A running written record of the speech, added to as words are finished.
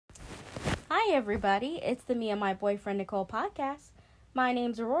Hi, everybody. It's the Me and My Boyfriend Nicole podcast. My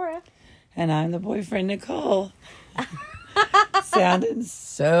name's Aurora. And I'm the boyfriend, Nicole. Sounding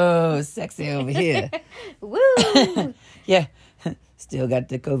so sexy over here. Woo! Yeah. Still got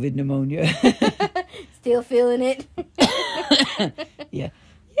the COVID pneumonia. Still feeling it. Yeah.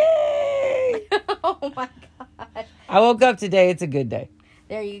 Yay! Oh, my God. I woke up today. It's a good day.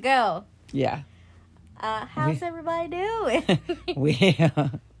 There you go. Yeah. How's everybody doing? We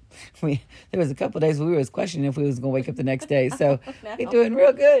there was a couple of days we was questioning if we was going to wake up the next day. So No. we're doing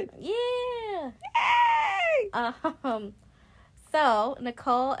real good. Yeah. Yay! So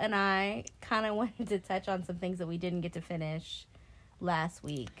Nicole and I kind of wanted to touch on some things that we didn't get to finish last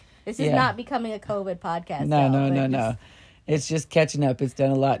week. This is not becoming a COVID podcast. No. It's just catching up. It's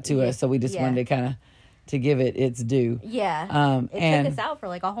done a lot to us, so we just wanted to kind of to give it its due. Yeah. It took us out for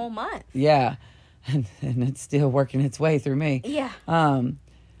like a whole month. Yeah. And it's still working its way through me. Yeah.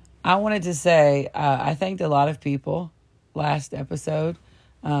 I wanted to say I thanked a lot of people last episode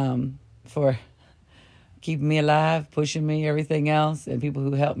for keeping me alive, pushing me, everything else, and people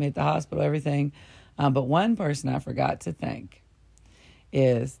who helped me at the hospital, everything. But one person I forgot to thank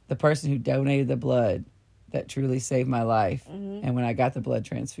is the person who donated the blood that truly saved my life. Mm-hmm. And when I got the blood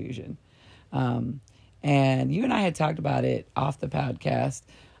transfusion. And you and I had talked about it off the podcast,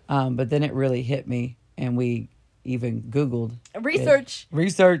 but then it really hit me, and we even Googled Research. We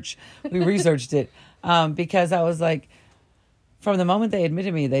researched it because I was like, from the moment they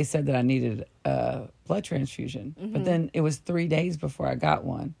admitted me, they said that I needed a blood transfusion. Mm-hmm. But then it was 3 days before I got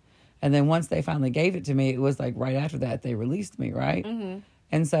one. And then once they finally gave it to me, it was like right after that they released me, right? Mm-hmm.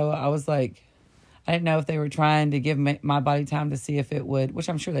 And so I was like, I didn't know if they were trying to give my body time to see if it would, which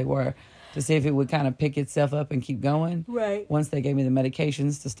I'm sure they were, to see if it would kind of pick itself up and keep going. Right. Once they gave me the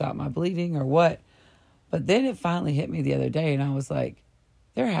medications to stop my bleeding or what. But then it finally hit me the other day, and I was like,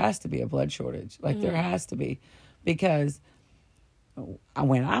 there has to be a blood shortage. Like, there has to be. Because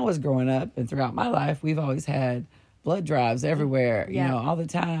when I was growing up and throughout my life, we've always had blood drives everywhere, Yeah. you know, all the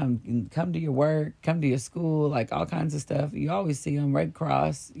time. You come to your work, come to your school, like all kinds of stuff. You always see them, Red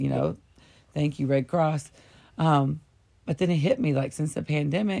Cross, you know, thank you, Red Cross. But then it hit me, like, since the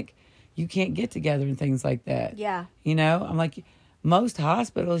pandemic, you can't get together and things like that. Yeah. You know, I'm like, most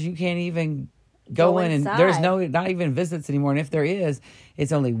hospitals, you can't even go in and inside. there's not even visits anymore. And if there is,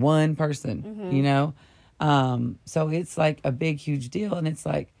 it's only one person, you know? So it's like a big, huge deal. And it's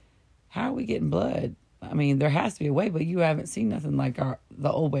like, how are we getting blood? I mean, there has to be a way, but you haven't seen nothing like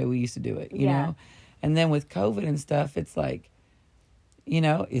the old way we used to do it, you know? And then with COVID and stuff, it's like, you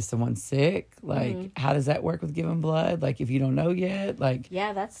know, is someone sick? Like, how does that work with giving blood? Like, if you don't know yet, like...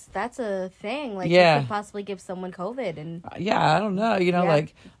 Yeah, that's a thing. Like, Yeah. you could possibly give someone COVID and... Yeah, I don't know, you know,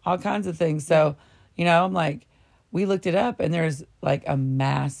 like all kinds of things. So, you know, I'm like, we looked it up and there's like a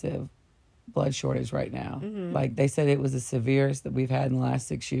massive blood shortage right now. Like they said it was the severest that we've had in the last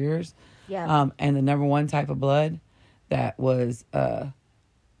 6 years. Yeah. And the number one type of blood that was,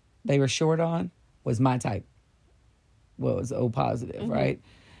 they were short on was my type. Well, it was O positive, right?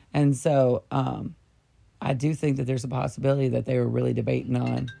 And so, I do think that there's a possibility that they were really debating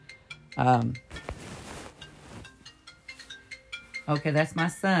on, okay, that's my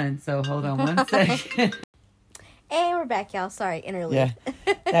son. So hold on one second. And we're back, y'all. Sorry, interlude. Yeah,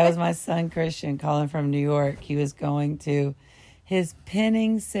 that was my son, Christian, calling from New York. He was going to his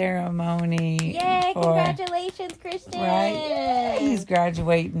pinning ceremony. Yay, congratulations, Christian. Right? Yeah, he's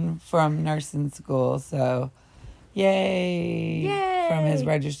graduating from nursing school. So, yay. From his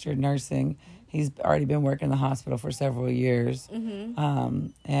registered nursing. He's already been working in the hospital for several years.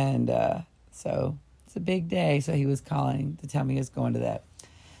 So it's a big day. So he was calling to tell me he was going to that.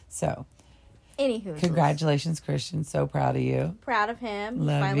 So, Anywho. congratulations, Christian. So proud of you. Proud of him.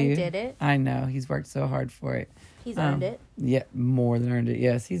 Love he finally you. did it. I know. He's worked so hard for it. He's earned it. Yeah, more than earned it.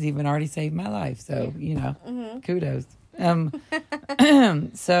 Yes, he's even already saved my life. So, you know, kudos.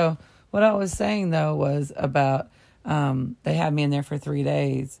 So what I was saying, though, was about they had me in there for 3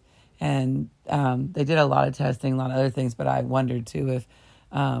 days. And they did a lot of testing, a lot of other things. But I wondered, too, if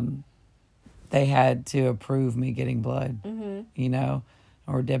they had to approve me getting blood, you know,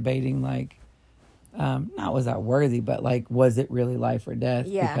 or debating, like, not was I worthy, but like, was it really life or death?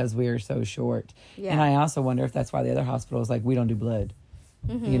 Yeah. Because we are so short. Yeah. And I also wonder if that's why the other hospitals, like, we don't do blood,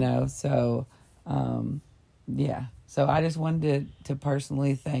 you know? So, yeah. So I just wanted to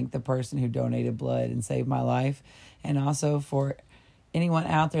personally thank the person who donated blood and saved my life. And also for anyone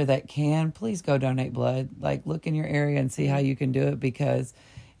out there that can, please go donate blood. Like, look in your area and see how you can do it, because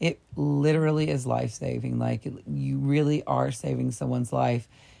it literally is life-saving. Like, you really are saving someone's life,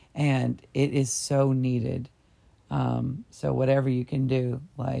 and it is so needed. So whatever you can do,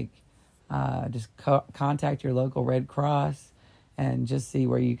 like, just contact your local Red Cross and just see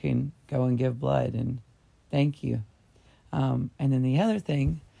where you can go and give blood. And thank you. And then the other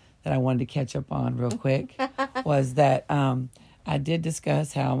thing that I wanted to catch up on real quick was that I did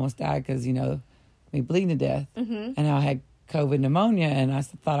discuss how I almost died because, me bleeding to death, and how I had COVID pneumonia, and I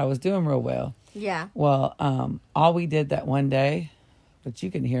thought I was doing real well. Yeah. Well, all we did that one day, but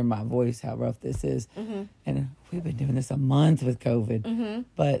you can hear my voice how rough this is, and we've been doing this a month with COVID,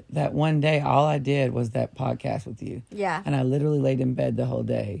 but that one day, all I did was that podcast with you. Yeah. And I literally laid in bed the whole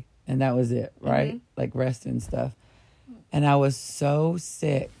day, and that was it, right? Like resting and stuff. And I was so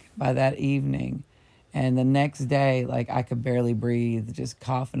sick by that evening. And the next day, like, I could barely breathe, just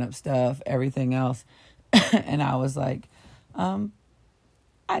coughing up stuff, everything else. And I was like,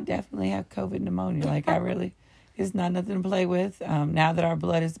 I definitely have COVID pneumonia. Like, it's not nothing to play with. Now that our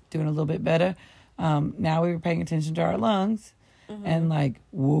blood is doing a little bit better, now we were paying attention to our lungs. And like,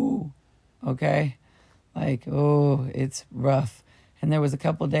 whoa, okay? Like, oh, it's rough. And there was a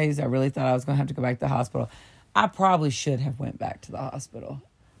couple of days I really thought I was going to have to go back to the hospital. I probably should have went back to the hospital.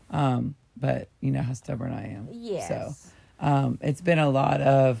 But you know how stubborn I am. Yes. So it's been a lot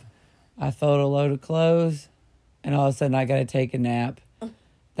of, I fold a load of clothes and all of a sudden I got to take a nap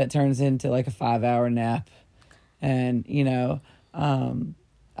that turns into like a 5-hour nap. And,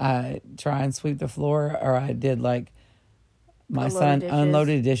 I try and sweep the floor, or I did like my son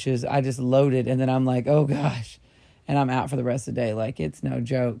unloaded dishes. I just loaded and then I'm like, oh gosh. And I'm out for the rest of the day. Like, it's no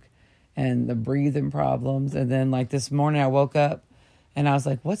joke. And the breathing problems. And then like this morning I woke up and I was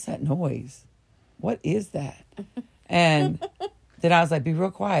like, what's that noise? What is that? And then I was like, be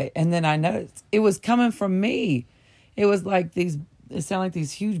real quiet. And then I noticed it was coming from me. It was like it sounded like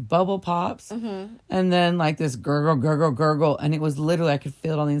these huge bubble pops. And then like this gurgle, gurgle, gurgle. And it was literally, I could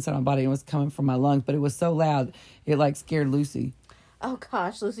feel it on the inside of my body. It was coming from my lungs, but it was so loud. It like scared Lucy. Oh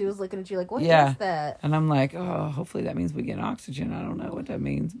gosh, Lucy was looking at you like, what is that? And I'm like, oh, hopefully that means we get oxygen. I don't know what that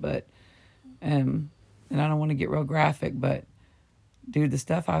means, but, and I don't want to get real graphic, but dude, the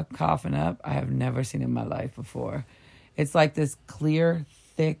stuff I'm coughing up, I have never seen in my life before. It's like this clear,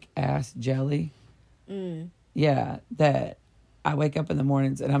 thick ass jelly. Yeah, that I wake up in the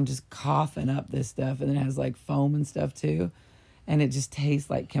mornings and I'm just coughing up this stuff, and it has like foam and stuff too. And it just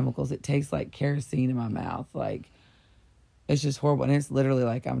tastes like chemicals. It tastes like kerosene in my mouth. Like, it's just horrible. And it's literally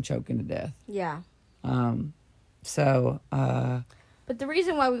like I'm choking to death. Yeah. But the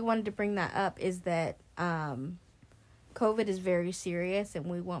reason why we wanted to bring that up is that COVID is very serious, and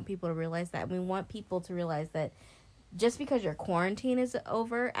we want people to realize that. And we want people to realize that just because your quarantine is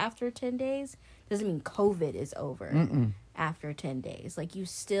over after 10 days doesn't mean COVID is over after 10 days. Like, you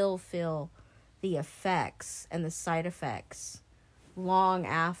still feel the effects and the side effects long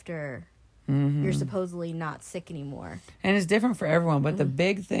after you're supposedly not sick anymore. And it's different for everyone, but the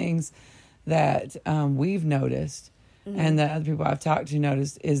big things that we've noticed and that other people I've talked to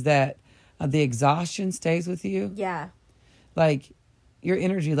noticed is that the exhaustion stays with you. Yeah. Like, your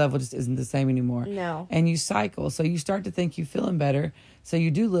energy level just isn't the same anymore. No. And you cycle. So you start to think you're feeling better. So you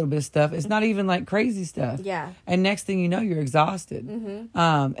do a little bit of stuff. It's not even like crazy stuff. Yeah. And next thing you know, you're exhausted.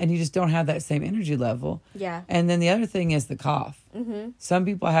 And you just don't have that same energy level. Yeah. And then the other thing is the cough. Some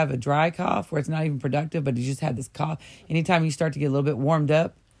people have a dry cough where it's not even productive, but you just have this cough. Anytime you start to get a little bit warmed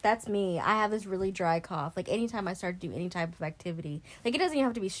up. That's me. I have this really dry cough. Like, anytime I start to do any type of activity, like, it doesn't even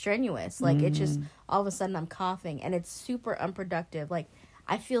have to be strenuous. Like, it's just all of a sudden I'm coughing, and it's super unproductive. Like,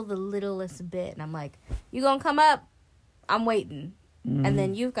 I feel the littlest bit, and I'm like, you gonna come up? I'm waiting. And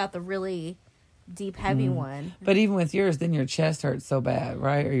then you've got the really deep, heavy one. But even with yours, then your chest hurts so bad,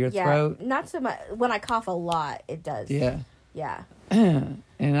 right? Or your throat? Not so much. When I cough a lot, it does. Yeah. Yeah. And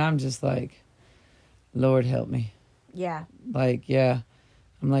I'm just like, Lord help me. Yeah. Like, yeah.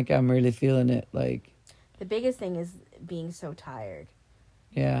 I'm really feeling it. Like, the biggest thing is being so tired.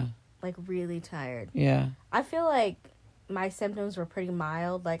 Yeah. Like, really tired. Yeah. I feel like my symptoms were pretty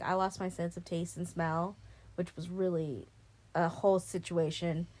mild. Like, I lost my sense of taste and smell, which was really a whole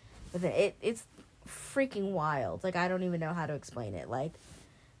situation with it. It's freaking wild. Like, I don't even know how to explain it. Like,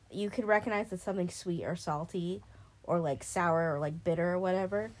 you could recognize that something's sweet or salty or like sour or like bitter or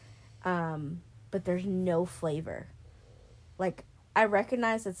whatever, but there's no flavor. Like, I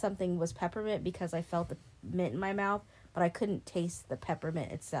recognized that something was peppermint because I felt the mint in my mouth, but I couldn't taste the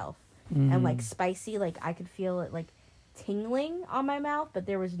peppermint itself. And like spicy, like I could feel it like tingling on my mouth, but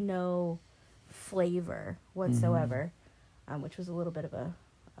there was no flavor whatsoever, which was a little bit of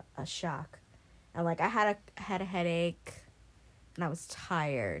a shock. And like I had a headache, and I was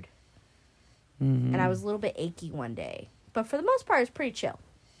tired, and I was a little bit achy one day, but for the most part, it was pretty chill.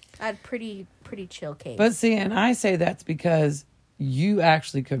 I had pretty chill case. But see, and I say that's because you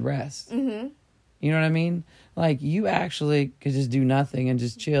actually could rest. Mm-hmm. You know what I mean? Like, you actually could just do nothing and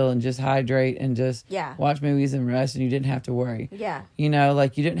just chill and just hydrate and just Yeah. watch movies and rest, and you didn't have to worry. Yeah. You know,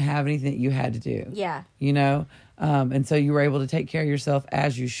 like, you didn't have anything that you had to do. Yeah. You know? And so you were able to take care of yourself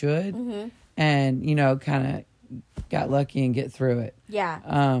as you should. Mm-hmm. And, you know, kind of got lucky and get through it.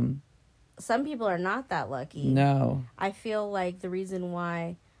 Yeah. Some people are not that lucky. No. I feel like the reason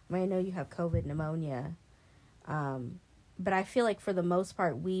why, I mean, I know you have COVID pneumonia, but I feel like for the most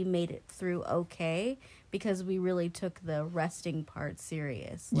part, we made it through okay because we really took the resting part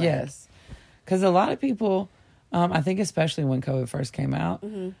serious. Like, Yes. Because a lot of people, I think especially when COVID first came out,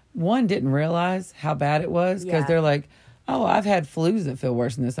 one didn't realize how bad it was because Yeah. they're like, oh, I've had flus that feel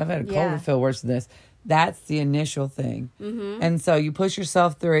worse than this. I've had a cold Yeah. that feel worse than this. That's the initial thing. Mm-hmm. And so you push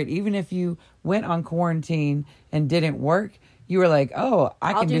yourself through it. Even if you went on quarantine and didn't work, you were like, oh,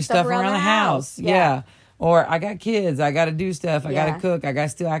 I I'll can do do stuff stuff around the house. Yeah. Or I got kids. I got to do stuff. I got Yeah. to cook. I got to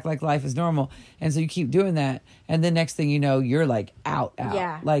still act like life is normal. And so you keep doing that. And then next thing you know, you're like out.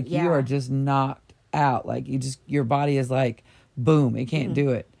 Yeah. Like Yeah. you are just knocked out. Like your body is like, boom, it can't do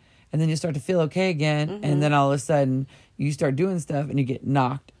it. And then you start to feel okay again. And then all of a sudden you start doing stuff and you get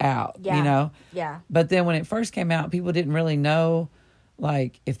knocked out, Yeah. you know? Yeah. But then when it first came out, people didn't really know,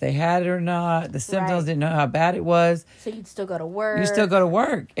 like, if they had it or not. The symptoms Right. didn't know how bad it was. So you'd still go to work. You still go to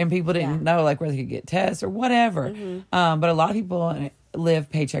work, and people didn't Yeah. know, like, where they could get tests or whatever. But a lot of people live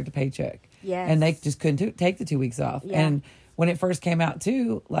paycheck to paycheck. Yes. And they just couldn't take the 2 weeks off. Yeah. And when it first came out,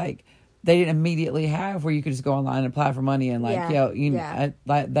 too, like, they didn't immediately have where you could just go online and apply for money and, like, Yeah. you know, Yeah.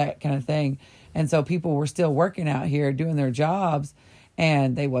 like that kind of thing. And so people were still working out here doing their jobs,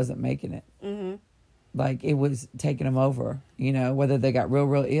 and they wasn't making it. Mm-hmm. Like, it was taking them over, you know, whether they got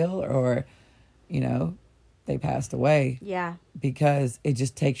real ill or, you know, they passed away Yeah. because it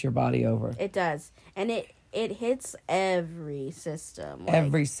just takes your body over. It does. And it hits every system. Like,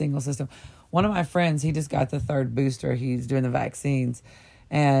 Every single system. One of my friends, he just got the 3rd booster. He's doing the vaccines.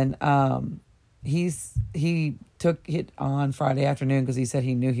 And he took it on Friday afternoon because he said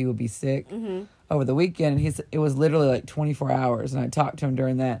he knew he would be sick over the weekend. And it was literally like 24 hours. And I talked to him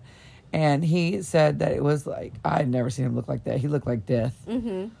during that. And he said that it was like, I had never seen him look like that. He looked like death.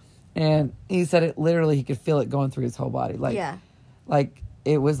 Mm-hmm. And he said it literally, he could feel it going through his whole body. Like, Yeah. like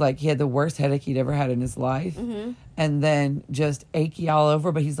it was like he had the worst headache he'd ever had in his life. Mm-hmm. And then just achy all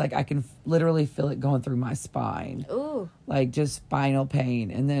over. But he's like, I can literally feel it going through my spine. Ooh. Like just spinal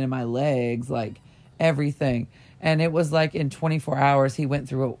pain. And then in my legs, like everything. And it was like in 24 hours, he went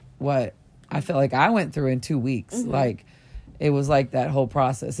through what I felt like I went through in 2 weeks. Like it was like that whole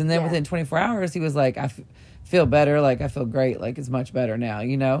process. And then Yeah. within 24 hours, he was like, I feel better. Like I feel great. Like it's much better now,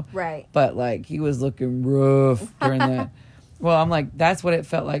 you know? Right. But like he was looking rough during that. Well, I'm like, that's what it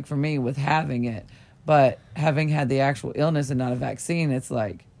felt like for me with having it. But having had the actual illness and not a vaccine, it's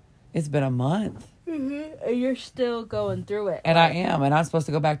like, it's been a month. Mm-hmm. And you're still going through it. And I am. And I'm supposed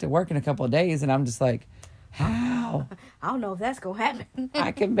to go back to work in a couple of days. And I'm just like, how? I don't know if that's going to happen.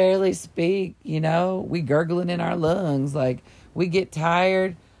 I can barely speak, you know? We gurgling in our lungs. Like, we get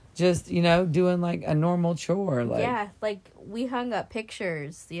tired just, you know, doing like a normal chore. Like, Yeah. Like, we hung up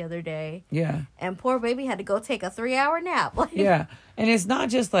pictures the other day. Yeah. And poor baby had to go take a 3-hour nap. Like, Yeah. And it's not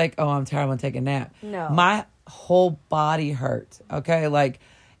just like, oh, I'm tired, I'm going to take a nap. No. My whole body hurt, okay? Like,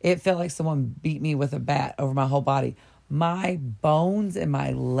 it felt like someone beat me with a bat over my whole body. My bones and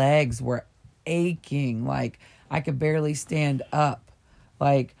my legs were aching. Like, I could barely stand up.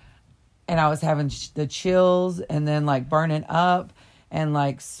 Like, and I was having the chills and then, like, burning up and,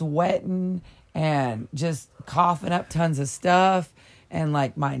 like, sweating and just coughing up tons of stuff. And,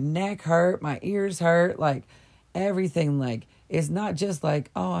 like, my neck hurt, my ears hurt, like, everything. Like, it's not just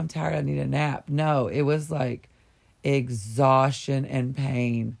like, oh, I'm tired, I need a nap. No, it was, like, exhaustion and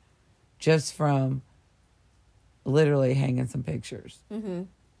pain just from literally hanging some pictures. Mm-hmm.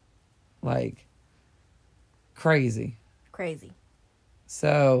 Like, crazy. Crazy.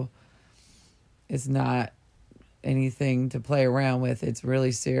 So, it's not anything to play around with. It's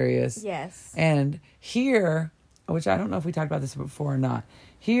really serious. Yes. And here, which I don't know if we talked about this before or not.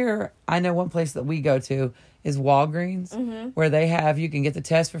 Here, I know one place that we go to is Walgreens, where they have, you can get the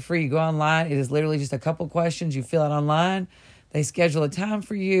test for free. You go online. It is literally just a couple questions. You fill out online. They schedule a time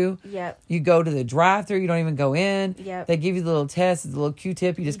for you. Yep. You go to the drive-thru. You don't even go in. Yep. They give you the little test. It's a little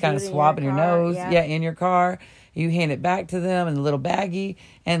Q-tip. You just You kind do of it in swab in your your car, nose. yeah. Yeah, in your car. You hand it back to them in a little baggie.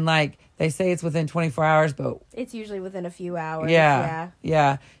 And, like, they say it's within 24 hours, but It's usually within a few hours. yeah.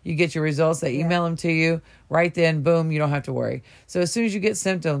 You get your results. They email them to you right then. Boom. You don't have to worry. So as soon as you get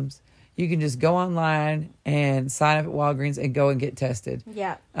symptoms, you can just go online and sign up at Walgreens and go and get tested.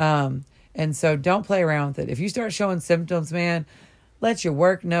 Yeah. And so don't play around with it. If you start showing symptoms, man, let your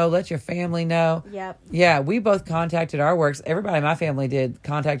work know, let your family know. Yep. Yeah, we both contacted our works. Everybody in my family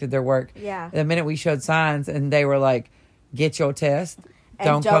contacted their work. Yeah. The minute we showed signs, and they were like, get your test.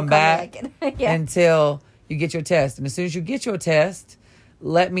 Don't come back Yeah. until you get your test. And as soon as you get your test,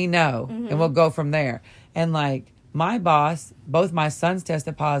 let me know, and we'll go from there. And like my boss, both my sons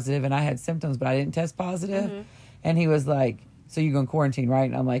tested positive, and I had symptoms, but I didn't test positive. And he was like, so you're going to quarantine, right?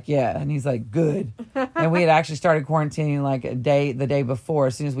 And I'm like, yeah. And he's like, good. And we had actually started quarantining like the day before,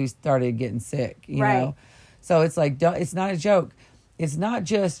 as soon as we started getting sick, you know? So it's like, it's not a joke. It's not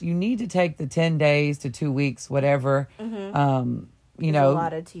just, you need to take the 10 days to 2 weeks, whatever. You know,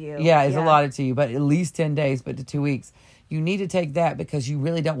 allotted to you. Yeah, it's allotted to you, but at least 10 days, but to 2 weeks. You need to take that because you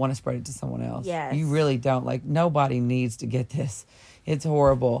really don't want to spread it to someone else. Yes. You really don't. Like, nobody needs to get this. It's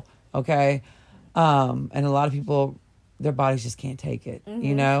horrible, okay? And a lot of people, their bodies just can't take it,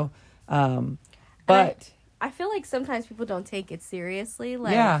 you know? But I feel like sometimes people don't take it seriously,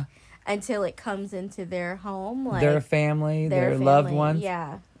 like until it comes into their home, like their family, their family. loved ones.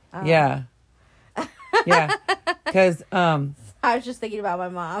 Yeah. Yeah. Yeah. Because, I was just thinking about my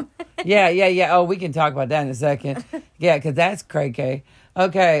mom. yeah. Oh, we can talk about that in a second. Yeah, because that's cray-cray.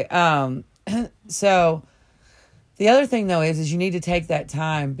 Okay. So the other thing, though, is you need to take that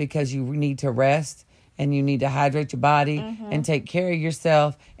time because you need to rest and you need to hydrate your body and take care of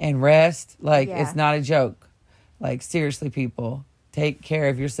yourself and rest. Like, it's not a joke. Like, seriously, people, take care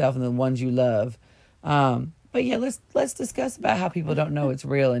of yourself and the ones you love. But yeah, let's discuss about how people don't know it's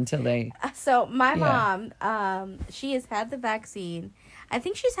real until they. So my mom, she has had the vaccine. I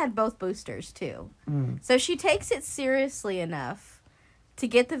think she's had both boosters too. So she takes it seriously enough to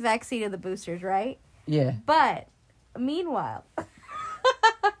get the vaccine and the boosters, right? Yeah. But meanwhile,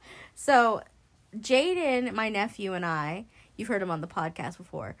 so Jaden, my nephew, and I, you've heard him on the podcast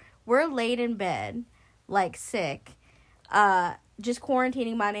before, we're laid in bed, like sick, just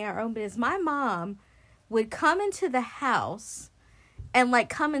quarantining, minding our own business. My mom would come into the house and like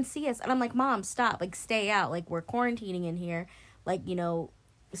come and see us, and I'm like, Mom, stop, like stay out, like we're quarantining in here, like, you know,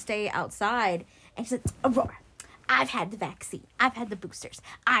 stay outside. And she's like, Aurora, I've had the vaccine, I've had the boosters,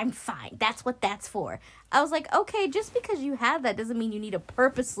 I'm fine, that's what that's for. I was like, okay, just because you have that doesn't mean you need to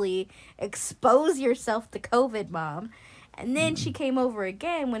purposely expose yourself to COVID, Mom. And then she came over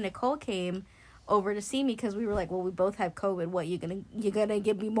again when Nicole came over to see me, because we were like, well, we both have COVID, what, you gonna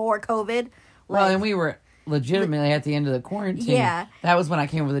give me more COVID? Well, and we were legitimately at the end of the quarantine. Yeah. That was when I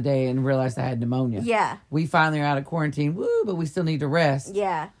came over the day and realized I had pneumonia. Yeah. We finally are out of quarantine. Woo, but we still need to rest.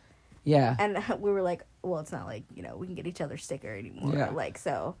 Yeah. Yeah. And we were like, well, it's not like, you know, we can get each other sicker anymore. Yeah. Like,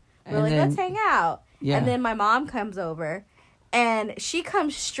 so we're And like, then- let's hang out. Yeah. And then my mom comes over, and she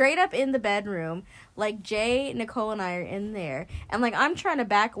comes straight up in the bedroom. Like, Jay, Nicole, and I are in there. And, like, I'm trying to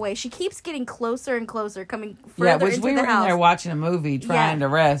back away. She keeps getting closer and closer, coming further which into we the were house. in there watching a movie, trying to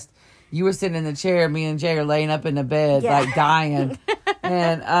rest. You were sitting in the chair. Me and Jay are laying up in the bed, like dying.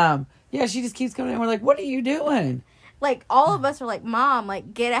 And she just keeps coming in. We're like, "What are you doing?" Like, all of us are like, Mom,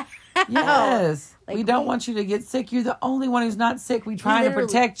 like, get out. Yes, Like, we don't want you to get sick. You're the only one who's not sick. We trying to Literally-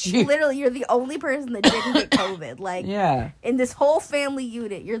 protect you. Literally, you're the only person that didn't get COVID. Like, in this whole family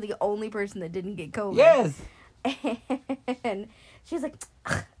unit, you're the only person that didn't get COVID. Yes. And she's like,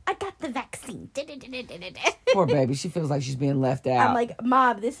 I got the vaccine. Poor baby. She feels like she's being left out. I'm like,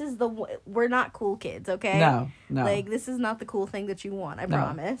 Mom, this is we're not cool kids, okay? No. Like, this is not the cool thing that you want, I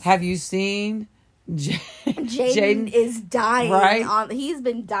promise. Have you seen Jaden is dying. Right? He's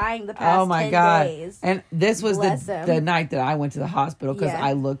been dying the past 10 days. And this was Bless the him. night that I went to the hospital because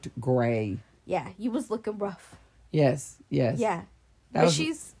I looked gray. Yeah, you was looking rough. Yes. Yeah. That But was-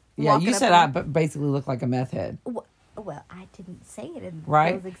 she's Yeah, walking you up said and- I basically look like a meth head. Well, I didn't say it in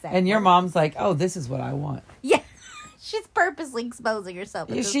Right? those exact And your words. mom's like, oh, this is what I want. Yeah. She's purposely exposing herself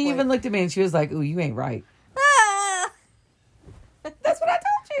at Yeah, this she point. even looked at me and she was like, ooh, you ain't right. Ah! That's what I told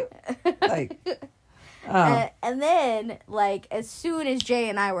you. Like, And then, like, as soon as Jay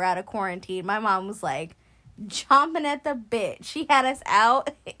and I were out of quarantine, my mom was, like, chomping at the bit. She had us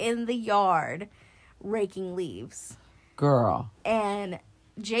out in the yard raking leaves. girl. And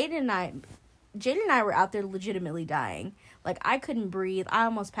Jaden and I were out there legitimately dying. Like, I couldn't breathe. I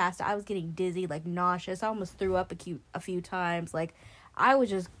almost passed out. I was getting dizzy, like, nauseous. I almost threw up a few times. Like, I was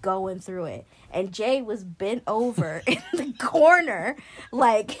just going through it. And Jay was bent over in the corner,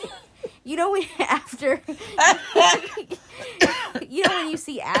 like... You know when when you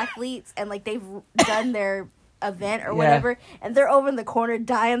see athletes and like they've done their event or whatever, and they're over in the corner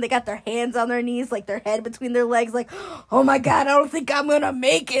dying, they got their hands on their knees, like their head between their legs, like, oh my God, I don't think I'm gonna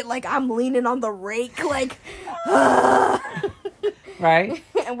make it. Like, I'm leaning on the rake, like, Right?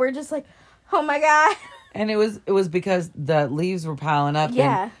 and we're just like, oh my God. And it was because the leaves were piling up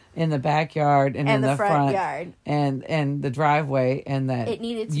in the backyard and in the front yard and the driveway, and that it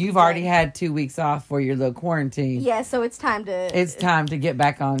needed to you've already had 2 weeks off for your little quarantine. Yeah, so it's time to get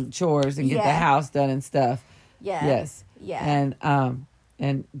back on chores and get the house done and stuff. Yeah. Yes. Yeah.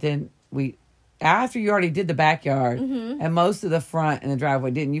 And then after you already did the backyard and most of the front and the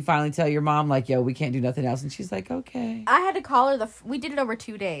driveway, didn't you finally tell your mom, like, yo, we can't do nothing else? And she's like, okay. I had to call her we did it over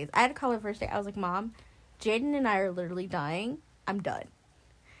 2 days. I had to call her the first day. I was like, Mom, Jaden and I are literally dying. I'm done.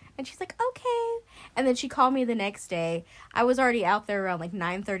 And she's like, okay. And then she called me the next day. I was already out there around like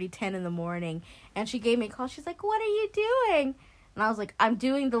 9:30, 10 in the morning. And she gave me a call. She's like, what are you doing? And I was like, I'm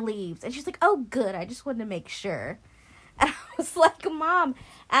doing the leaves. And she's like, oh, good. I just wanted to make sure. And I was like, Mom.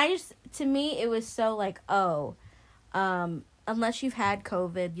 And to me, it was so like, unless you've had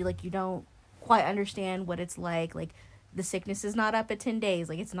COVID, you don't quite understand what it's like. Like, the sickness is not up at 10 days.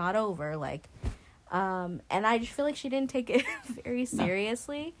 Like, it's not over. Like, and I just feel like she didn't take it very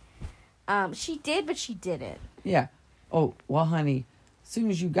seriously. She did, but she didn't. Yeah. Oh, well, honey, as soon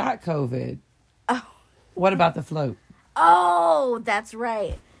as you got COVID, oh, what about the float? Oh, that's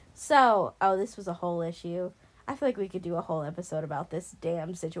right. So, this was a whole issue. I feel like we could do a whole episode about this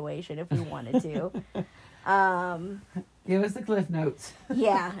damn situation if we wanted to. Give us the Cliff Notes.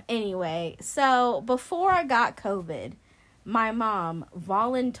 Yeah, anyway. So, before I got COVID, my mom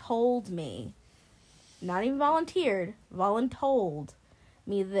voluntold me, not even volunteered, voluntold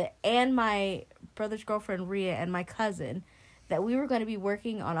me and my brother's girlfriend, Rhea, and my cousin, that we were going to be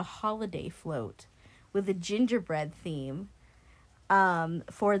working on a holiday float with a gingerbread theme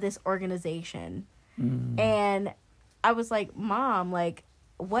for this organization. And I was like, Mom, like,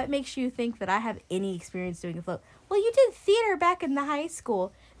 what makes you think that I have any experience doing a float? Well, you did theater back in the high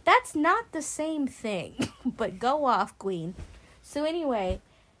school. That's not the same thing. But go off, Queen. So anyway,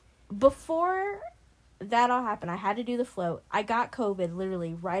 before that all happened, I had to do the float. I got COVID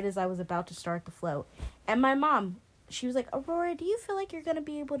literally right as I was about to start the float. And my mom, she was like, Aurora, do you feel like you're going to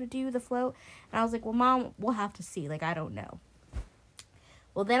be able to do the float? And I was like, well, Mom, we'll have to see. Like, I don't know.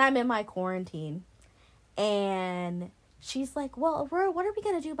 Well, then I'm in my quarantine. And she's like, well, Aurora, what are we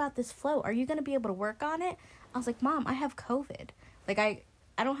going to do about this float? Are you going to be able to work on it? I was like, Mom, I have COVID. Like, I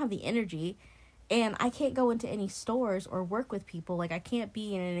don't have the energy. And I can't go into any stores or work with people. Like, I can't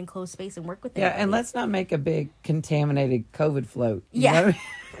be in an enclosed space and work with them. Yeah, and let's not make a big contaminated COVID float. Yeah.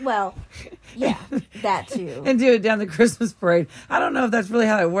 Well, yeah, that too. And do it down the Christmas parade. I don't know if that's really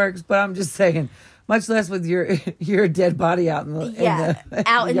how it works, but I'm just saying, much less with your dead body out in the yard.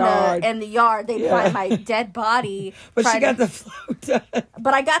 In the yard. They'd find my dead body. But she got the float done.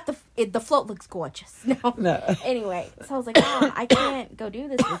 But I got the float looks gorgeous. No. Anyway, so I was like, Mom, I can't go do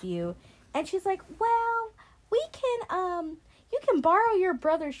this with you. And she's like, well, we can, you can borrow your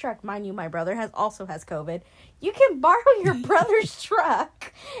brother's truck. Mind you, my brother also has COVID. You can borrow your brother's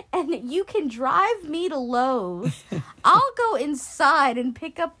truck and you can drive me to Lowe's. I'll go inside and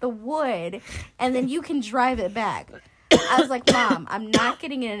pick up the wood and then you can drive it back. I was like, Mom, I'm not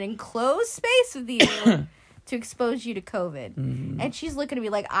getting in an enclosed space with you to expose you to COVID. Mm-hmm. And she's looking at me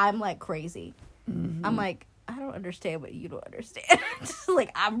like I'm like crazy. Mm-hmm. I'm like, I don't understand what you don't understand.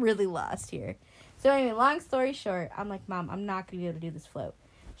 Like, I'm really lost here. So anyway, long story short, I'm like, Mom, I'm not going to be able to do this float.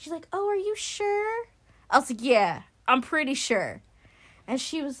 She's like, oh, are you sure? I was like, yeah, I'm pretty sure. And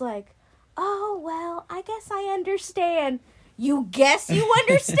she was like, oh, well, I guess I understand. You guess you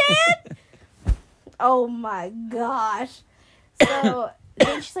understand? Oh, my gosh. So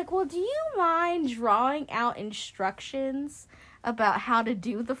then she's like, well, do you mind drawing out instructions about how to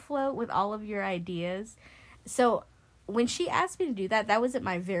do the float with all of your ideas? So when she asked me to do that, that was at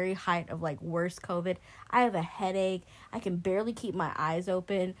my very height of, like, worst COVID. I have a headache. I can barely keep my eyes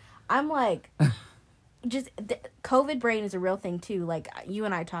open. I'm, like, COVID brain is a real thing, too. Like, you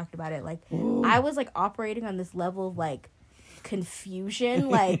and I talked about it. Like, ooh. I was, like, operating on this level of, like, confusion.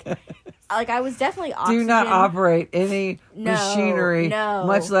 Like, like I was definitely oxygen. Do not operate any machinery,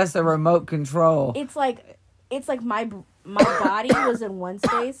 much less a remote control. It's like my body was in one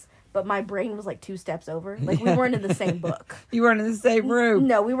space, but my brain was like 2 steps over. Like, we weren't in the same book. You weren't in the same room.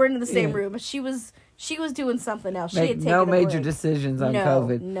 No, we weren't in the same room. She was doing something else. She had taken no major decisions on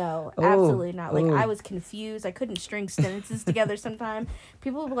COVID. No, absolutely not. Like, I was confused. I couldn't string sentences together sometimes.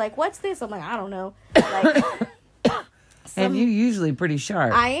 People would be like, what's this? I'm like, I don't know. Like, and you usually pretty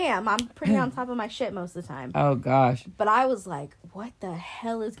sharp. I am. I'm pretty on top of my shit most of the time. Oh, gosh. But I was like, what the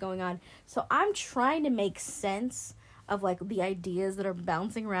hell is going on? So I'm trying to make sense of, like, the ideas that are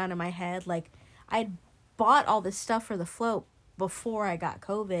bouncing around in my head. Like, I bought all this stuff for the float before I got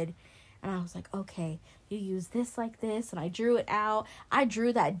COVID. And I was like, okay, you use this like this. And I drew it out. I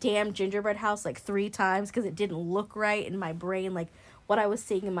drew that damn gingerbread house like 3 times because it didn't look right in my brain. Like, what I was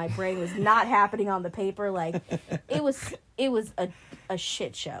seeing in my brain was not happening on the paper. Like, it was a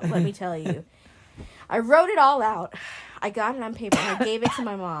shit show, let me tell you. I wrote it all out. I got it on paper and I gave it to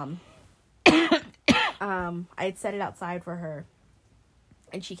my mom. I had set it outside for her.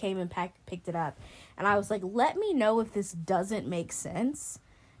 And she came and picked it up. And I was like, let me know if this doesn't make sense.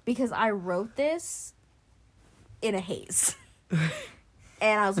 Because I wrote this in a haze.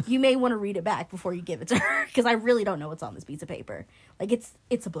 And I was like, you may want to read it back before you give it to her. Because I really don't know what's on this piece of paper. Like,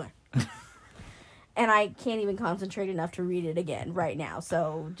 it's a blur. And I can't even concentrate enough to read it again right now.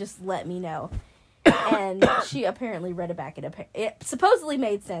 So just let me know. And she apparently read it back. It supposedly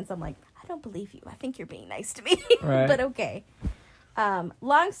made sense. I'm like, I don't believe you. I think you're being nice to me. Right. But okay.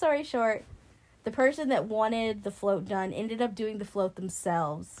 Long story short, the person that wanted the float done ended up doing the float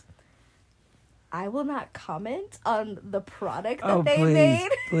themselves. I will not comment on the product that they made.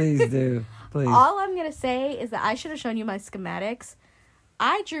 Please do. Please. All I'm going to say is that I should have shown you my schematics.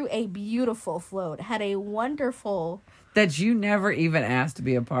 I drew a beautiful float. Had a wonderful... That you never even asked to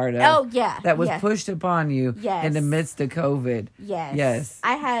be a part of. Oh, yeah. That was pushed upon you in the midst of COVID. Yes. Yes.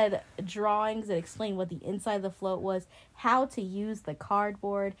 I had drawings that explained what the inside of the float was, how to use the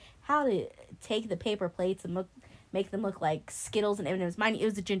cardboard, how to take the paper plates and make them look like Skittles and M&M's. Mine, it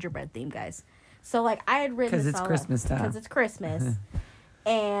was a gingerbread theme, guys. So, like, I had written this all Because it's Christmas time. Because it's Christmas.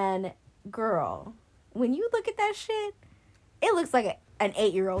 And, girl, when you look at that shit, it looks like an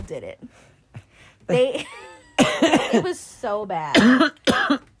 8-year-old did it. It was so bad.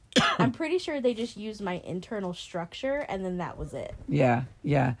 I'm pretty sure they just used my internal structure, and then that was it. Yeah.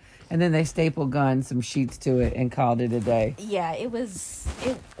 And then they staple gunned some sheets to it and called it a day. Yeah,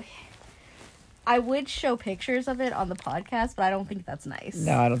 I would show pictures of it on the podcast, but I don't think that's nice.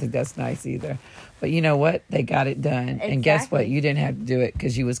 No, I don't think that's nice either. But you know what? They got it done. Exactly. And guess what? You didn't have to do it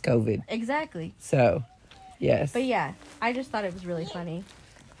because you was COVID. Exactly. So, yes. But yeah, I just thought it was really funny.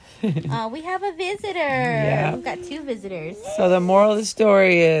 We have a visitor. Yeah. We've got 2 visitors. So the moral of the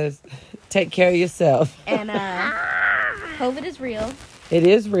story is take care of yourself. And COVID is real. It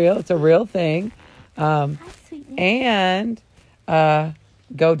is real. It's a real thing. Hi, sweetness. And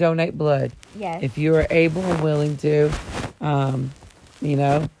go donate blood. Yes. If you are able and willing to,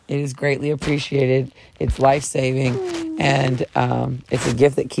 it is greatly appreciated. It's life-saving. And it's a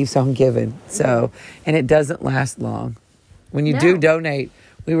gift that keeps on giving. So, and it doesn't last long. When you do donate,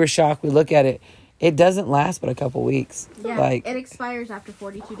 we were shocked. We look at it. It doesn't last but a couple weeks. Yeah, it expires after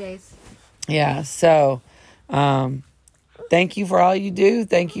 42 days. Yeah, so thank you for all you do.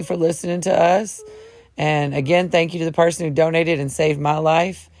 Thank you for listening to us. And again, thank you to the person who donated and saved my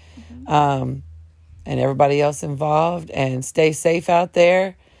life. And everybody else involved. And stay safe out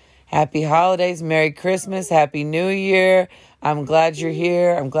there. Happy holidays. Merry Christmas. Happy New Year. I'm glad you're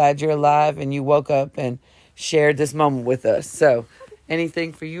here. I'm glad you're alive and you woke up and shared this moment with us. So,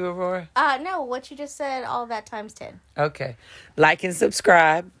 anything for you, Aurora? No, what you just said, all that times 10. Okay. Like and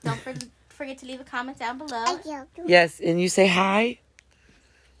subscribe. Don't forget to leave a comment down below. Yes, and you say hi.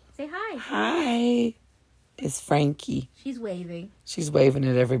 Say hi. Hi. It's Frankie. She's waving. She's waving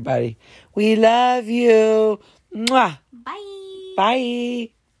at everybody. We love you. Mwah. Bye. Bye.